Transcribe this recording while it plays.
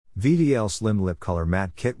VDL Slim Lip Color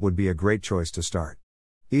Matte Kit would be a great choice to start.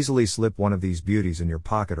 Easily slip one of these beauties in your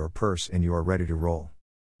pocket or purse and you are ready to roll.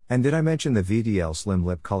 And did I mention the VDL Slim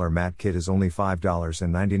Lip Color Matte Kit is only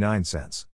 $5.99?